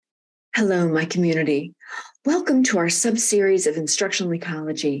Hello, my community. Welcome to our sub-series of instructional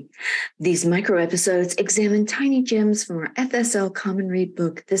ecology. These micro-episodes examine tiny gems from our FSL Common Read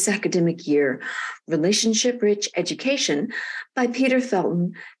book this academic year, Relationship-Rich Education by Peter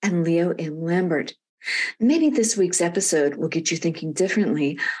Felton and Leo M. Lambert. Maybe this week's episode will get you thinking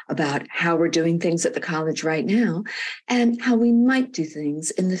differently about how we're doing things at the college right now and how we might do things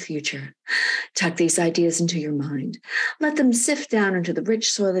in the future. Tuck these ideas into your mind. Let them sift down into the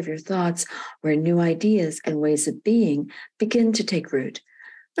rich soil of your thoughts where new ideas and ways of being begin to take root.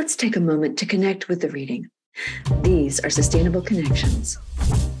 Let's take a moment to connect with the reading. These are Sustainable Connections.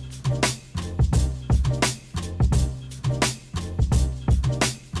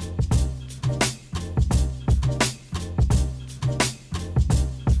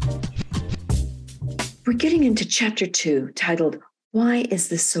 We're getting into Chapter 2, titled, Why is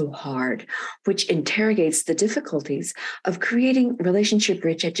this so hard?, which interrogates the difficulties of creating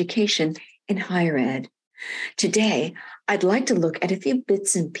relationship-rich education in higher ed. Today, I'd like to look at a few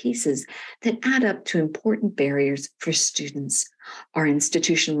bits and pieces that add up to important barriers for students, our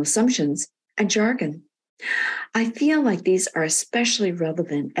institutional assumptions, and jargon. I feel like these are especially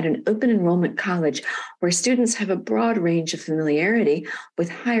relevant at an open enrollment college where students have a broad range of familiarity with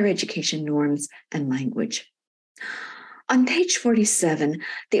higher education norms and language. On page 47,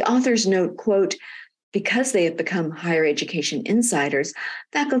 the authors note, quote, because they have become higher education insiders,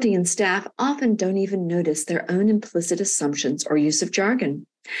 faculty and staff often don't even notice their own implicit assumptions or use of jargon.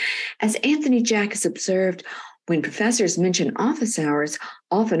 As Anthony Jack has observed, when professors mention office hours,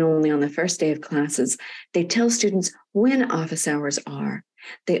 often only on the first day of classes, they tell students when office hours are.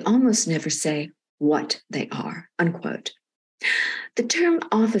 They almost never say what they are, unquote. The term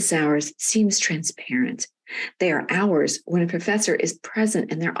office hours seems transparent. They are hours when a professor is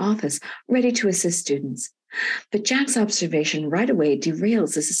present in their office, ready to assist students. But Jack's observation right away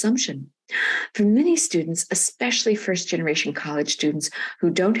derails this assumption. For many students, especially first-generation college students who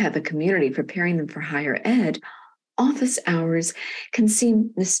don't have a community preparing them for higher ed, office hours can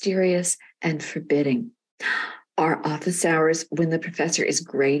seem mysterious and forbidding. Are office hours when the professor is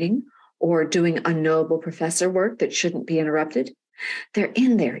grading or doing unknowable professor work that shouldn't be interrupted? They're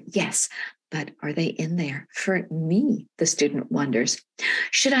in there, yes, but are they in there for me, the student wonders?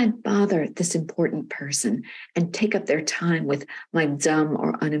 Should I bother this important person and take up their time with my dumb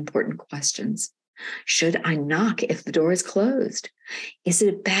or unimportant questions? Should I knock if the door is closed? Is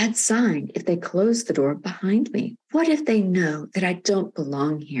it a bad sign if they close the door behind me? What if they know that I don't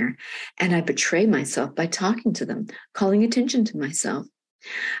belong here and I betray myself by talking to them, calling attention to myself?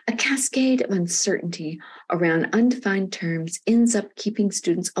 A cascade of uncertainty around undefined terms ends up keeping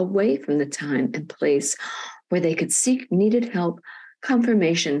students away from the time and place where they could seek needed help,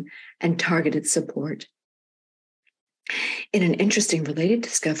 confirmation, and targeted support. In an interesting related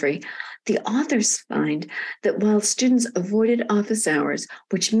discovery, the authors find that while students avoided office hours,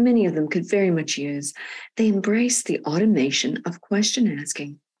 which many of them could very much use, they embraced the automation of question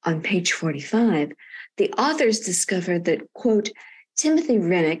asking. On page 45, the authors discovered that, quote, Timothy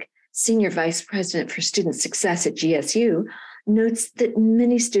Rennick, Senior Vice President for Student Success at GSU, notes that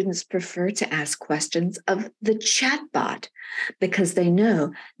many students prefer to ask questions of the chatbot because they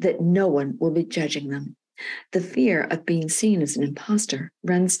know that no one will be judging them. The fear of being seen as an imposter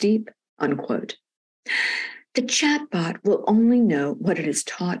runs deep, unquote. The chatbot will only know what it is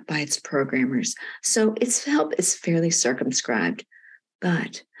taught by its programmers, so its help is fairly circumscribed.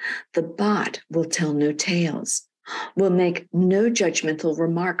 But the bot will tell no tales, will make no judgmental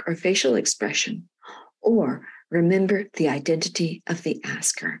remark or facial expression, or remember the identity of the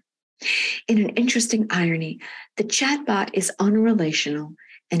asker. In an interesting irony, the chatbot is unrelational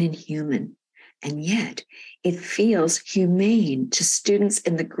and inhuman, and yet it feels humane to students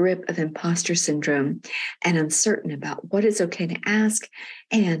in the grip of imposter syndrome and uncertain about what is okay to ask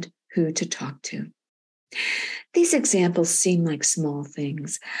and who to talk to. These examples seem like small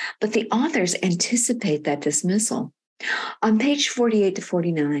things, but the authors anticipate that dismissal. On page 48 to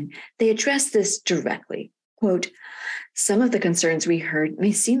 49, they address this directly. Quote, some of the concerns we heard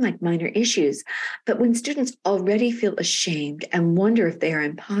may seem like minor issues, but when students already feel ashamed and wonder if they are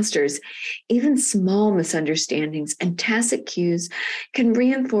imposters, even small misunderstandings and tacit cues can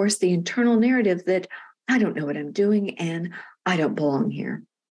reinforce the internal narrative that I don't know what I'm doing and I don't belong here.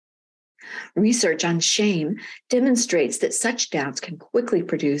 Research on shame demonstrates that such doubts can quickly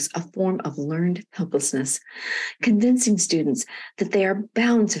produce a form of learned helplessness, convincing students that they are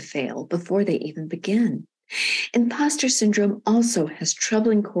bound to fail before they even begin. Imposter syndrome also has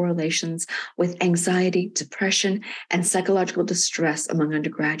troubling correlations with anxiety, depression, and psychological distress among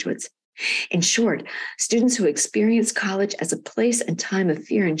undergraduates. In short, students who experience college as a place and time of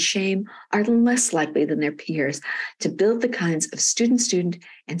fear and shame are less likely than their peers to build the kinds of student-student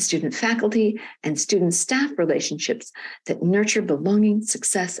and student-faculty and student-staff relationships that nurture belonging,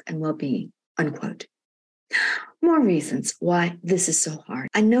 success, and well-being, unquote. More reasons why this is so hard.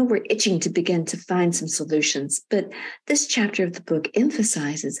 I know we're itching to begin to find some solutions, but this chapter of the book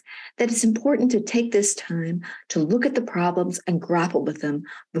emphasizes that it's important to take this time to look at the problems and grapple with them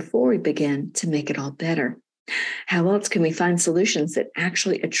before we begin to make it all better. How else can we find solutions that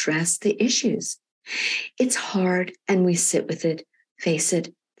actually address the issues? It's hard, and we sit with it, face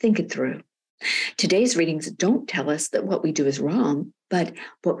it, think it through. Today's readings don't tell us that what we do is wrong, but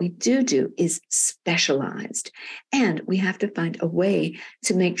what we do is specialized, and we have to find a way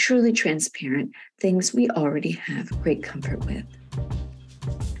to make truly transparent things we already have great comfort with.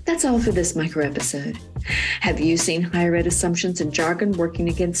 That's all for this micro episode. Have you seen higher ed assumptions and jargon working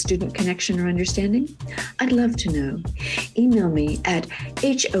against student connection or understanding? I'd love to know. Email me at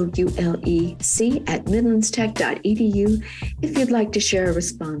houlec@midlandstech.edu if you'd like to share a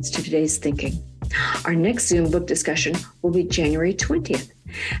response to today's thinking. Our next Zoom book discussion will be January 20th.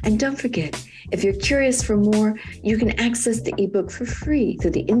 And don't forget, if you're curious for more, you can access the ebook for free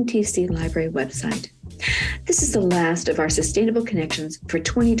through the MTC Library website. This is the last of our Sustainable Connections for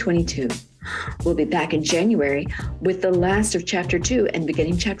 2022. We'll be back in January with the last of Chapter 2 and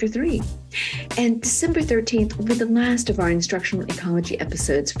beginning Chapter 3. And December 13th will be the last of our Instructional Ecology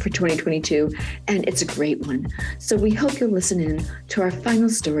episodes for 2022, and it's a great one. So we hope you'll listen in to our final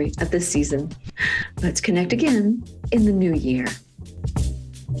story of the season. Let's connect again in the new year.